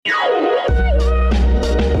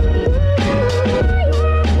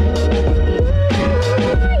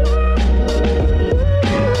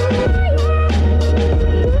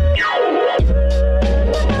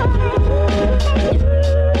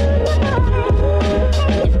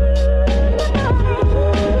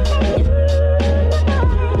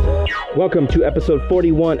Welcome to episode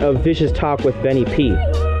 41 of Vicious Talk with Benny P.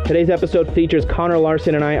 Today's episode features Connor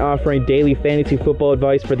Larson and I offering daily fantasy football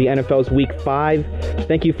advice for the NFL's Week 5.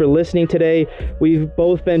 Thank you for listening today. We've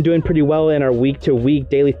both been doing pretty well in our week-to-week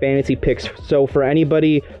daily fantasy picks. So for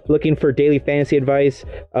anybody looking for daily fantasy advice,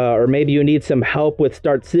 or maybe you need some help with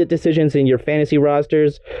start-sit decisions in your fantasy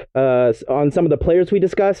rosters on some of the players we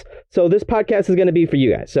discuss, so this podcast is going to be for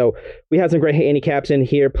you guys. So we have some great handicaps in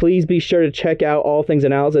here. Please be sure to check out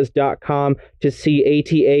allthingsanalysis.com to see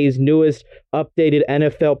ATA's newest updated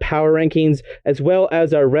NFL power rankings, as well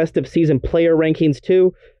as our rest of season player rankings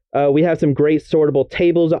too. We have some great sortable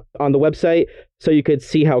tables on the website, so you could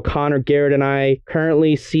see how Connor, Garrett, and I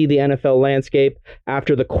currently see the NFL landscape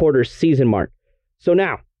after the quarter season mark. So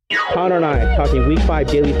now, Connor and I talking Week 5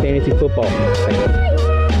 daily fantasy football.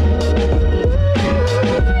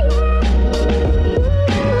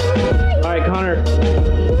 All right, Connor,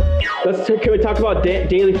 can we talk about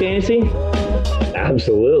daily fantasy?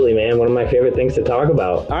 Absolutely, man. One of my favorite things to talk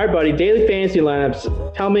about. All right, buddy. Daily fantasy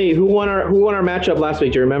lineups. Tell me who won our matchup last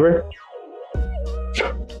week. Do you remember?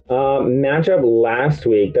 Matchup last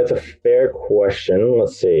week. That's a fair question.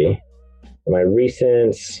 Let's see. My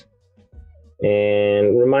recents.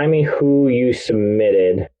 And remind me who you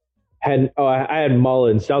submitted. I had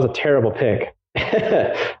Mullins. That was a terrible pick.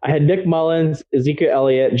 I had Nick Mullins, Ezekiel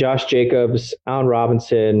Elliott, Josh Jacobs, Allen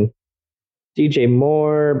Robinson, DJ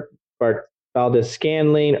Moore, Bart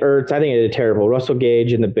Valdez-Scantling, Ertz. I think it did terrible. Russell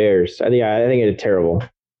Gage and the Bears. I think it did terrible.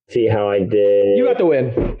 See how I did. You got the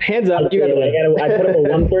win. Hands up. You got the win. I put up a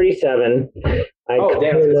 137.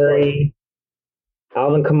 Murray,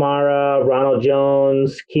 Alvin Kamara, Ronald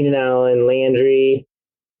Jones, Keenan Allen, Landry,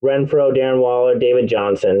 Renfro, Darren Waller, David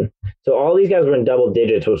Johnson. So all these guys were in double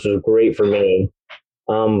digits, which was great for me.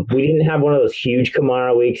 We didn't have one of those huge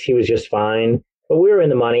Kamara weeks. He was just fine. But we were in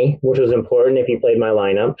the money, which was important if you played my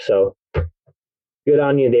lineup. So good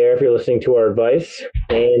on you there if you're listening to our advice.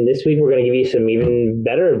 And this week we're going to give you some even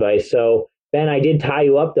better advice. So, Ben, I did tie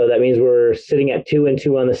you up, though. That means we're sitting at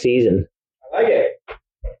 2-2 on the season. I like it.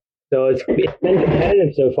 So it's been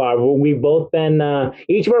competitive so far. We've both been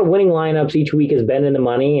each of our winning lineups each week has been in the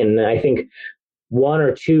money, and I think one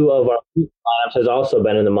or two of our lineups has also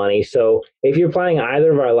been in the money. So if you're playing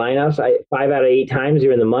either of our lineups, 5 out of 8 times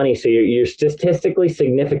you're in the money. So you're statistically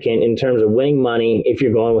significant in terms of winning money if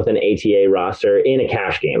you're going with an ATA roster in a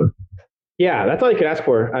cash game. Yeah, that's all you could ask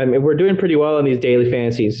for. I mean, we're doing pretty well in these daily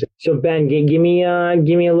fantasies. So Ben, give me a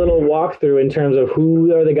little walkthrough in terms of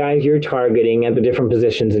who are the guys you're targeting at the different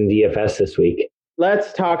positions in DFS this week.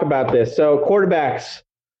 Let's talk about this. So quarterbacks.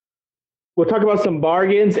 We'll talk about some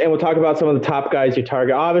bargains, and we'll talk about some of the top guys you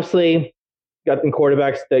target. Obviously, you got the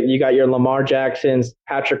quarterbacks that you got your Lamar Jacksons,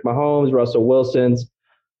 Patrick Mahomes, Russell Wilsons.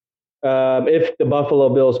 If the Buffalo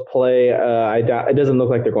Bills play, it doesn't look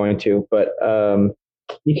like they're going to, but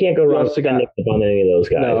you can't go wrong on any of those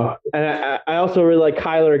guys. No. And I also really like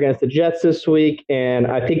Kyler against the Jets this week, and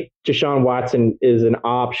I think Deshaun Watson is an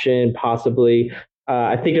option possibly.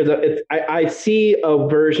 I think I see a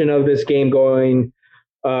version of this game going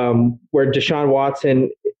where Deshaun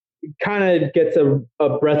Watson kind of gets a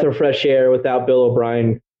breath of fresh air without Bill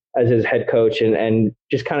O'Brien as his head coach, and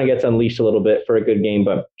just kind of gets unleashed a little bit for a good game.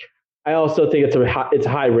 But I also think it's a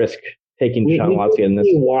high risk taking Deshaun Watson in this.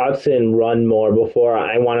 Watson run more before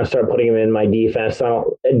I want to start putting him in my DFS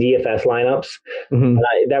lineups. Mm-hmm.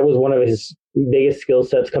 That was one of his biggest skill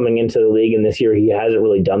sets coming into the league, and this year he hasn't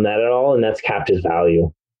really done that at all, and that's capped his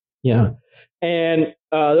value. Yeah, and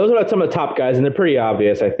those are some of the top guys, and they're pretty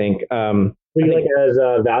obvious, I think. What do you like as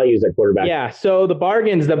values at quarterback? Yeah, so the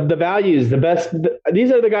bargains, the values, the best.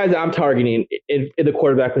 These are the guys that I'm targeting in the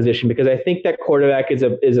quarterback position, because I think that quarterback is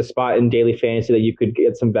a spot in daily fantasy that you could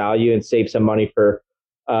get some value and save some money for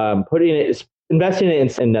investing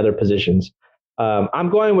it in other positions. I'm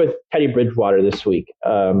going with Teddy Bridgewater this week,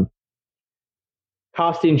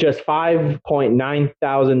 costing just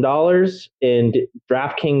 $5,900 in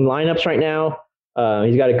DraftKings lineups right now.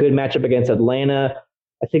 He's got a good matchup against Atlanta.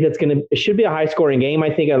 I think it should be a high scoring game.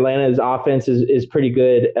 I think Atlanta's offense is pretty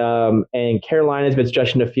good. And Carolina's been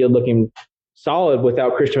stretching the field looking solid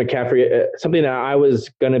without Christian McCaffrey. Something that I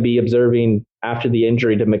was going to be observing after the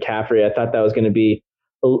injury to McCaffrey. I thought that was going to be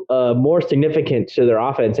more significant to their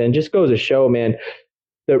offense, and just goes to show, man,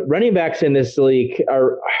 the running backs in this league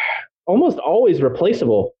are almost always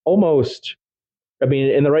replaceable. Almost. I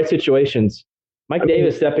mean, in the right situations. Mike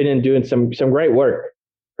Davis stepping in, doing some great work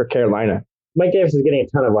for Carolina. Mike Davis is getting a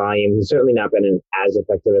ton of volume. He's certainly not been as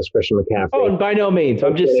effective as Christian McCaffrey. Oh, and by no means.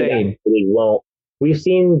 I'm just saying. We've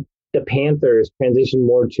seen the Panthers transition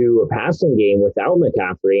more to a passing game without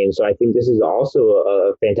McCaffrey. And so I think this is also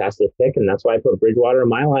a fantastic pick. And that's why I put Bridgewater in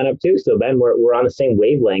my lineup too. So Ben, we're on the same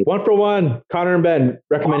wavelength. 1 for 1. Connor and Ben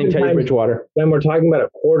recommending Teddy Bridgewater. When we're talking about a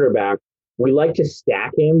quarterback, we like to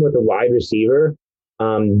stack him with a wide receiver.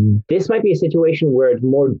 This might be a situation where it's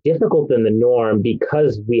more difficult than the norm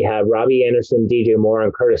because we have Robbie Anderson, DJ Moore,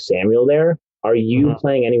 and Curtis Samuel there. Are you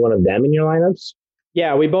playing any one of them in your lineups?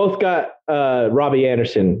 Yeah, we both got Robbie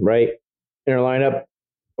Anderson, right, in our lineup,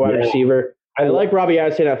 wide receiver. I like Robbie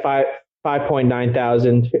Anderson at 5.9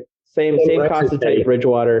 thousand. Same cost as Teddy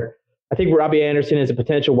Bridgewater. I think Robbie Anderson is a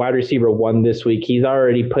potential wide receiver 1 this week. He's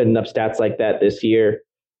already putting up stats like that this year.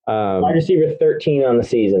 Wide receiver 13 on the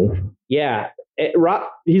season. Yeah,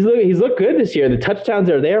 he's looked good this year. The touchdowns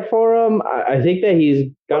are there for him. I think that he's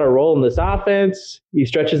got a role in this offense. He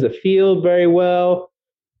stretches the field very well.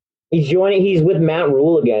 He's with Matt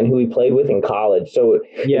Rule again, who he played with in college. So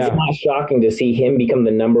It's not shocking to see him become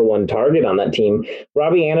the number 1 target on that team.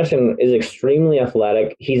 Robbie Anderson is extremely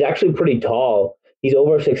athletic. He's actually pretty tall. He's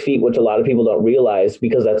over 6 feet, which a lot of people don't realize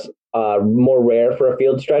because that's more rare for a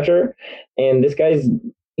field stretcher. And this guy's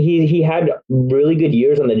he had really good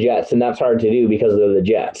years on the Jets, and that's hard to do because of the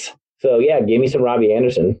Jets. So yeah, give me some Robbie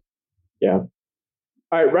Anderson. Yeah. All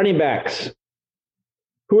right, running backs.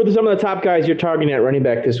 Who are some of the top guys you're targeting at running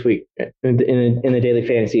back this week in the daily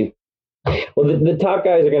fantasy? Well, the top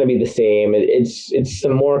guys are going to be the same. It's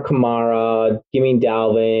some more Kamara. Give me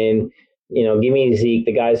Dalvin. Give me Zeke.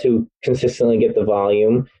 The guys who consistently get the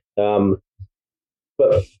volume.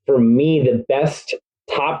 But for me, the best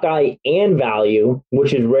top guy and value,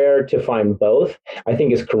 which is rare to find both, I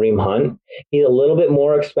think is Kareem Hunt. He's a little bit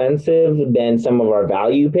more expensive than some of our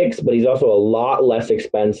value picks, but he's also a lot less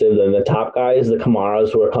expensive than the top guys, the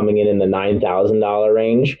Kamaras, who are coming in the $9,000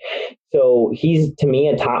 range. So he's, to me,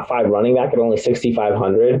 a top 5 running back at only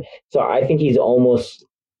 $6,500. So I think he's almost.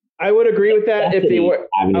 I would agree with that if they were.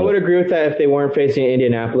 I would agree with that if they weren't facing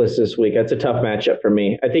Indianapolis this week. That's a tough matchup for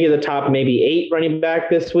me. I think he's a top maybe 8 running back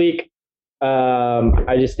this week.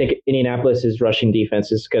 I just think Indianapolis' rushing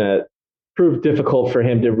defense is going to prove difficult for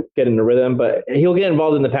him to get in the rhythm, but he'll get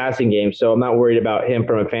involved in the passing game, so I'm not worried about him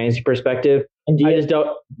from a fantasy perspective. I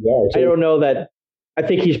don't know that. I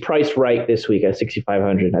think he's priced right this week at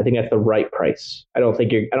 $6,500. I think that's the right price. I don't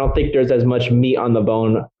think there's as much meat on the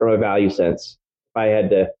bone from a value sense. If I had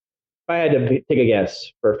to take a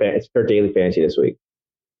guess for daily fantasy this week.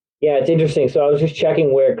 Yeah, it's interesting. So I was just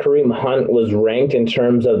checking where Kareem Hunt was ranked in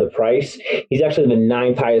terms of the price. He's actually the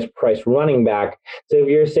 9th highest priced running back. So if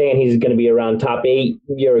you're saying he's going to be around top 8,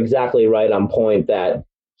 you're exactly right on point that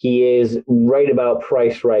he is right about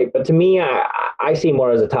price right. But to me, I see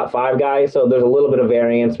more as a top 5 guy. So there's a little bit of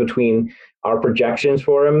variance between our projections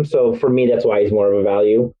for him. So for me, that's why he's more of a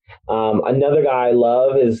value. Another guy I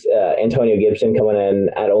love is Antonio Gibson coming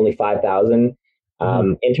in at only $5,000.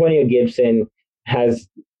 Antonio Gibson has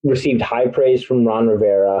received high praise from Ron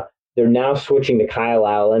Rivera. They're now switching to Kyle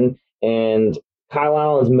Allen, and Kyle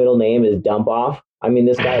Allen's middle name is Dump Off. I mean,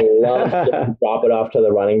 this guy loves to drop it off to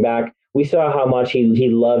the running back. We saw how much he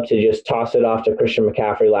loved to just toss it off to Christian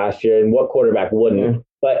McCaffrey last year, and what quarterback wouldn't? Yeah.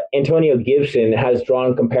 But Antonio Gibson has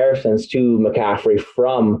drawn comparisons to McCaffrey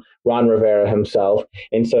from Ron Rivera himself.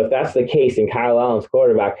 And so if that's the case in Kyle Allen's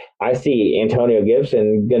quarterback, I see Antonio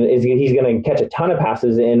Gibson, he's going to catch a ton of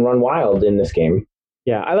passes and run wild in this game.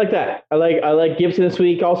 Yeah, I like that. I like Gibson this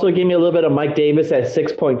week. Also, give me a little bit of Mike Davis at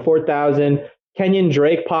 6.4 thousand. Kenyon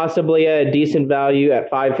Drake possibly at a decent value at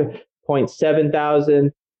 5.7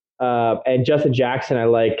 thousand. And Justin Jackson, I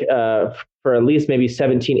like for at least maybe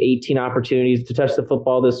 17, 18 opportunities to touch the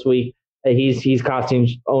football this week. He's costing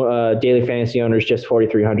daily fantasy owners just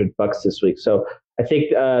 $4,300 this week. So I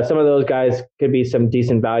think some of those guys could be some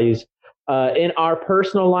decent values. In our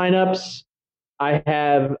personal lineups, I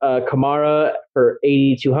have Kamara for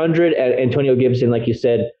 $8,200 and Antonio Gibson, like you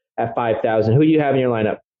said, at $5,000. Who do you have in your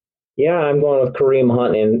lineup? Yeah, I'm going with Kareem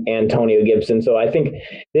Hunt and Antonio Gibson. So I think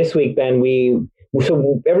this week, Ben,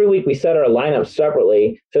 so every week we set our lineups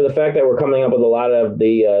separately. So the fact that we're coming up with a lot of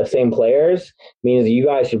the same players means you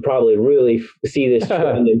guys should probably really see this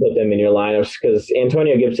trend and put them in your lineups, because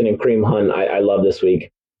Antonio Gibson and Kareem Hunt, I love this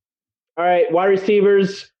week. All right, wide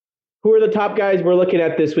receivers. Who are the top guys we're looking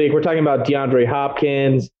at this week? We're talking about DeAndre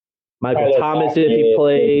Hopkins, Michael Thomas if he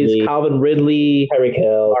plays, Calvin Ridley, Tyreek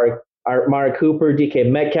Hill, Amari Cooper, DK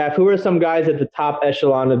Metcalf. Who are some guys at the top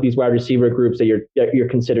echelon of these wide receiver groups that you're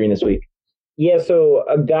considering this week? Yeah, so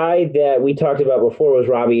a guy that we talked about before was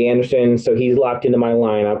Robbie Anderson, so he's locked into my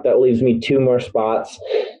lineup. That leaves me 2 more spots.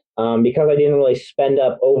 Because I didn't really spend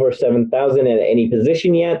up over $7,000 at any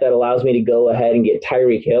position yet, that allows me to go ahead and get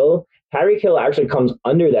Tyreek Hill Tyreek Hill actually comes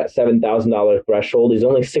under that $7,000 threshold. He's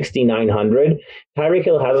only $6,900. Tyreek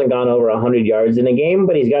Hill hasn't gone over 100 yards in a game,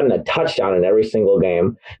 but he's gotten a touchdown in every single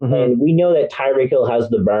game. Mm-hmm. And we know that Tyreek Hill has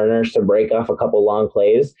the burners to break off a couple long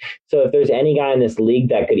plays. So if there's any guy in this league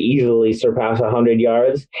that could easily surpass 100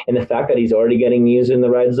 yards, and the fact that he's already getting used in the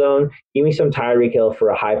red zone, give me some Tyreek Hill for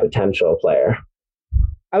a high potential player.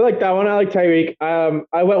 I like that one. I like Tyreek.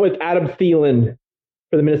 I went with Adam Thielen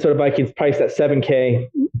for the Minnesota Vikings, priced at $7K.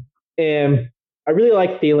 And I really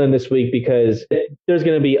like Thielen this week because there's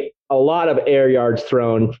going to be a lot of air yards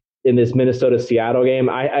thrown in this Minnesota-Seattle game.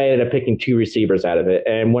 I ended up picking 2 receivers out of it,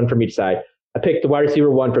 and one from each side. I picked the wide receiver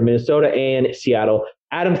 1 from Minnesota and Seattle,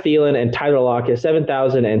 Adam Thielen and Tyler Lockett,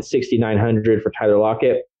 $7,000 and $6,900 for Tyler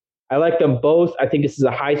Lockett. I like them both. I think this is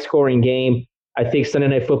a high-scoring game. I think Sunday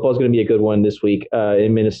Night Football is going to be a good one this week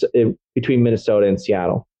between Minnesota and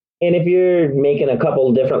Seattle. And if you're making a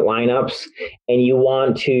couple different lineups and you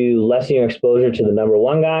want to lessen your exposure to the number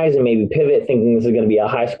 1 guys and maybe pivot thinking this is going to be a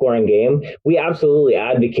high scoring game, we absolutely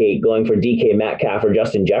advocate going for DK Metcalf or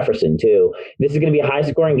Justin Jefferson too. This is going to be a high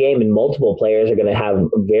scoring game and multiple players are going to have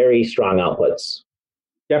very strong outputs.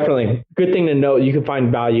 Definitely. Good thing to note. You can find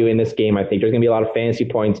value in this game. I think there's going to be a lot of fantasy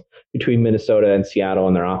points between Minnesota and Seattle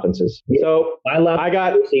and their offenses. Yeah. So I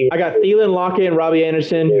got Thielen, Lockett, and Robbie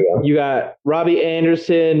Anderson. You got Robbie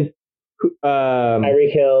Anderson,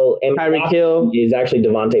 Tyreek Hill, and Tyreek Hill is actually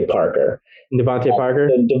Devontae Parker. Parker?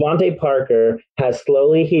 So Devontae Parker has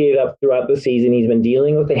slowly heated up throughout the season. He's been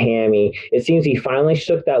dealing with a hammy. It seems he finally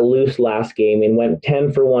shook that loose last game and went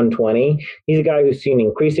 10 for 120. He's a guy who's seen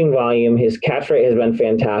increasing volume. His catch rate has been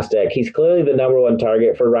fantastic. He's clearly the number 1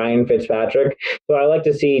 target for Ryan Fitzpatrick. So I like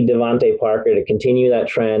to see Devontae Parker to continue that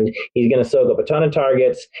trend. He's going to soak up a ton of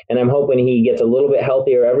targets, and I'm hoping he gets a little bit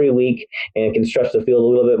healthier every week and can stretch the field a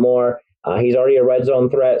little bit more. He's already a red zone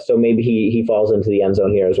threat, so maybe he falls into the end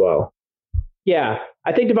zone here as well. Yeah,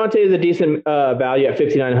 I think Devontae is a decent value at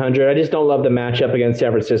 $5,900. I just don't love the matchup against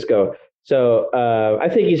San Francisco. So I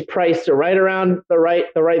think he's priced right around the right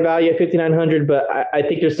value at $5,900, but I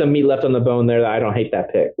think there's some meat left on the bone there that I don't hate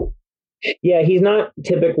that pick. Yeah, he's not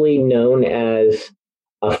typically known as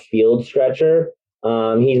a field stretcher.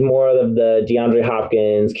 He's more of the DeAndre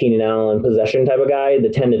Hopkins, Keenan Allen possession type of guy, the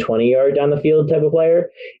 10 to 20 yard down the field type of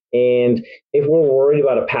player. And if we're worried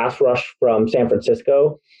about a pass rush from San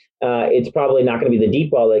Francisco, it's probably not going to be the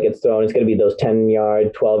deep ball that gets thrown. It's going to be those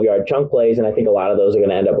 10-yard, 12-yard chunk plays, and I think a lot of those are going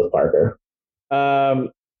to end up with Parker.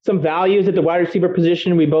 Some values at the wide receiver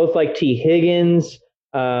position. We both like T. Higgins,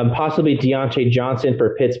 possibly Deontay Johnson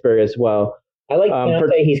for Pittsburgh as well. I like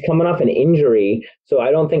Deontay. He's coming off an injury, so I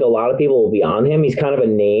don't think a lot of people will be on him. He's kind of a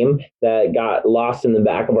name that got lost in the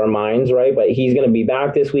back of our minds, right? But he's going to be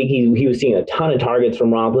back this week. He was seeing a ton of targets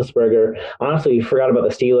from Roethlisberger. Honestly, you forgot about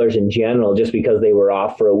the Steelers in general just because they were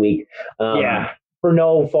off for a week. For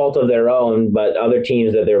no fault of their own, but other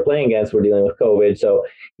teams that they were playing against were dealing with COVID. So,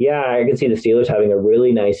 yeah, I can see the Steelers having a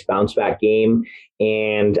really nice bounce-back game,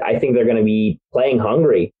 and I think they're going to be playing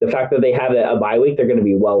hungry. The fact that they have a bye week, they're going to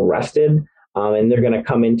be well-rested. And they're going to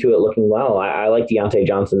come into it looking well. I like Deontay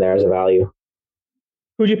Johnson there as a value.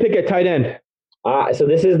 Who'd you pick at tight end? So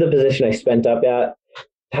this is the position I spent up at.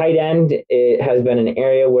 Tight end, it has been an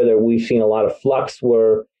area where we've seen a lot of flux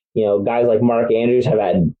where, guys like Mark Andrews have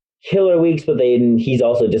had killer weeks, but he's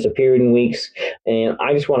also disappeared in weeks. And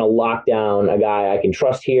I just want to lock down a guy I can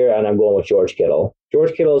trust here, and I'm going with George Kittle.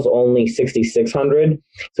 George Kittle is only $6,600,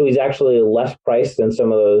 so he's actually less priced than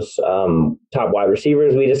some of those top wide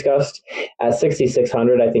receivers we discussed. At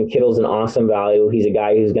 $6,600, I think Kittle's an awesome value. He's a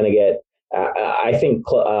guy who's going to get, I think,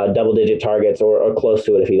 double-digit targets or close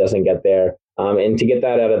to it if he doesn't get there. And to get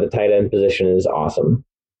that out of the tight end position is awesome.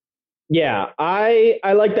 Yeah, I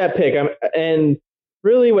like that pick. And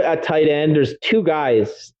really, at tight end, there's 2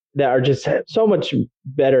 guys that are just so much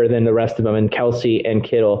better than the rest of them, and Kelce and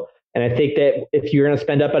Kittle. And I think that if you're going to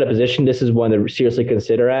spend up at a position, this is one to seriously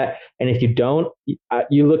consider at. And if you don't,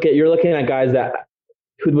 you're looking at guys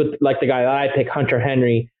who would like the guy that I pick, Hunter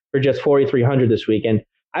Henry, for just $4,300 this week. And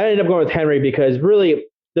I ended up going with Henry because really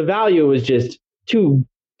the value was just too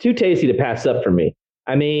tasty to pass up for me.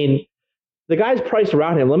 I mean, the guy's priced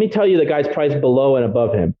around him. Let me tell you the guy's priced below and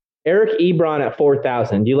above him. Eric Ebron at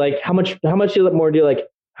 $4,000. Do you like how much more do you like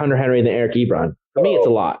Hunter Henry than Eric Ebron? For me, it's a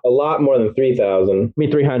lot. A lot more than 3,000. I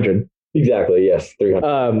mean, 300. Exactly. Yes,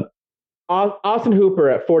 300. Austin Hooper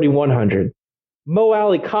at 4,100. Mo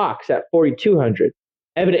Alley Cox at 4,200.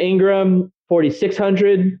 Evan Ingram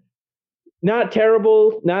 4,600. Not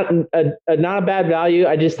terrible. Not a bad value.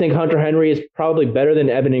 I just think Hunter Henry is probably better than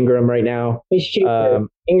Evan Ingram right now. He's cheaper.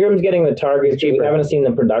 Ingram's getting the targets. We haven't seen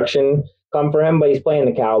the production come for him, but he's playing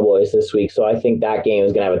the Cowboys this week, so I think that game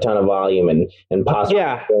is going to have a ton of volume and possibly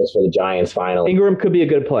points for the Giants finally. Ingram could be a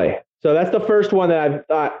good play. So that's the first one that I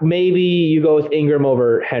thought maybe you go with Ingram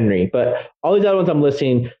over Henry. But all these other ones I'm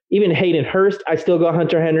listing, even Hayden Hurst, I still go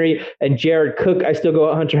Hunter Henry, and Jared Cook, I still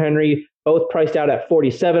go Hunter Henry, both priced out at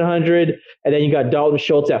 $4,700. And then you got Dalton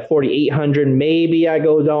Schultz at $4,800. Maybe I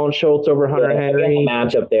go Dalton Schultz over Hunter Henry.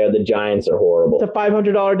 Matchup there, the Giants are horrible. It's a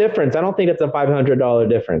 $500 difference. I don't think it's a $500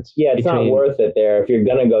 difference. Yeah, it's not worth it there. If you're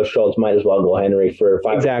going to go Schultz, might as well go Henry for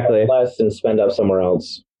 $500 less and spend up somewhere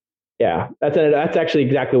else. Yeah, that's actually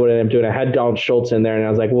exactly what I ended up doing. I had Dalton Schultz in there, and I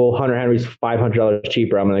was like, well, Hunter Henry's $500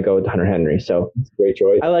 cheaper. I'm going to go with Hunter Henry. So it's a great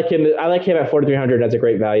choice. I like him at $4,300. That's a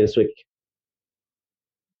great value this week.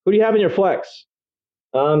 Who do you have in your flex?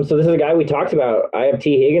 So this is a guy we talked about. I have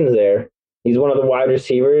T. Higgins there. He's one of the wide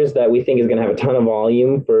receivers that we think is going to have a ton of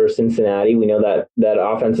volume for Cincinnati. We know that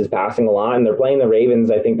offense is passing a lot, and they're playing the Ravens.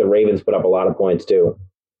 I think the Ravens put up a lot of points too.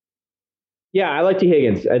 Yeah, I like T.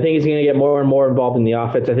 Higgins. I think he's going to get more and more involved in the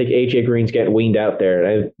offense. I think A.J. Green's getting weaned out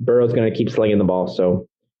there. Burrow's going to keep slinging the ball. So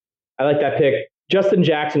I like that pick. Justin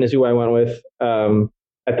Jackson is who I went with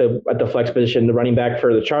at the flex position, the running back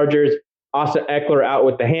for the Chargers. Austin Eckler out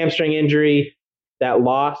with the hamstring injury. That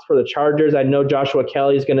loss for the Chargers. I know Joshua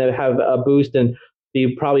Kelly is going to have a boost and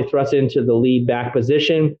be probably thrust into the lead back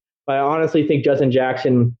position. But I honestly think Justin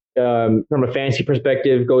Jackson, from a fantasy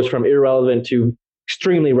perspective, goes from irrelevant to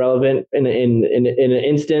extremely relevant in an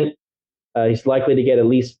instant. He's likely to get at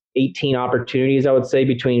least 18 opportunities, I would say,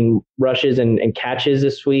 between rushes and catches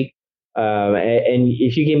this week. And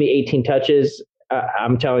if you give me 18 touches,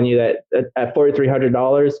 I'm telling you that at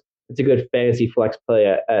 $4,300, it's a good fantasy flex play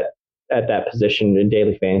at that position in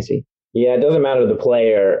daily fantasy. Yeah, it doesn't matter the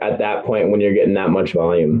player at that point when you're getting that much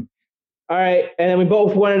volume. All right, and then we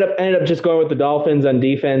both ended up just going with the Dolphins on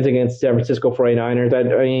defense against San Francisco 49ers.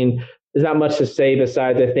 I mean, there's not much to say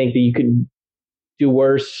besides I think that you could do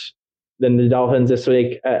worse than the Dolphins this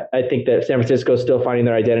week. I think that San Francisco is still finding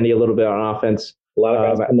their identity a little bit on offense. A lot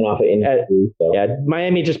of guys coming off of injury. Yeah,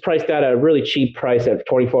 Miami just priced out a really cheap price at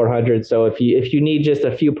 $2,400. So if you need just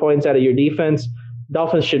a few points out of your defense,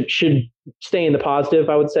 Dolphins should stay in the positive,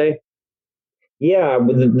 I would say. Yeah,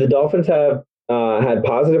 the Dolphins have had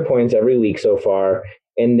positive points every week so far,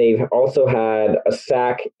 and they've also had a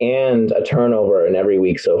sack and a turnover in every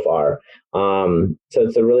week so far. So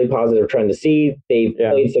it's a really positive trend to see. They've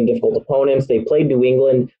played some difficult opponents. They played New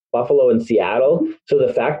England, Buffalo, and Seattle. So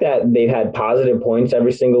the fact that they've had positive points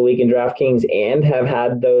every single week in DraftKings and have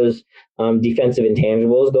had those defensive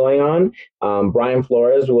intangibles going on. Brian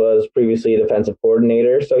Flores was previously a defensive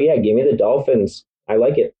coordinator. So yeah, give me the Dolphins. I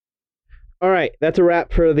like it. All right, that's a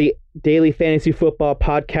wrap for the Daily Fantasy Football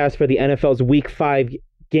Podcast for the NFL's Week 5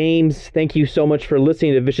 games. Thank you so much for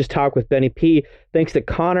listening to Vicious Talk with Benny P. Thanks to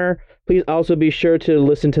Connor. Please also be sure to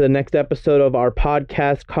listen to the next episode of our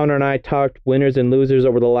podcast. Connor and I talked winners and losers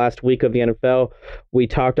over the last week of the NFL. We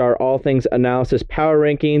talked our all things analysis power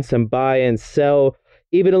rankings, some buy and sell,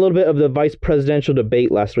 even a little bit of the vice presidential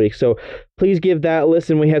debate last week. So please give that a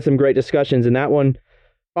listen. We had some great discussions in that one.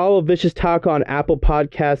 Follow Vicious Talk on Apple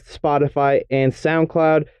Podcasts, Spotify, and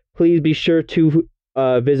SoundCloud. Please be sure to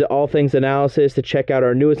visit All Things Analysis to check out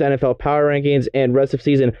our newest NFL power rankings and rest of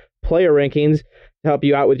season player rankings to help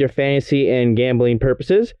you out with your fantasy and gambling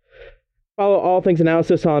purposes. Follow All Things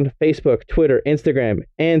Analysis on Facebook, Twitter, Instagram,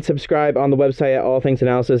 and subscribe on the website at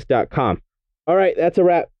allthingsanalysis.com. All right, that's a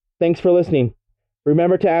wrap. Thanks for listening.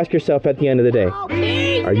 Remember to ask yourself at the end of the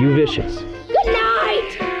day, are you vicious?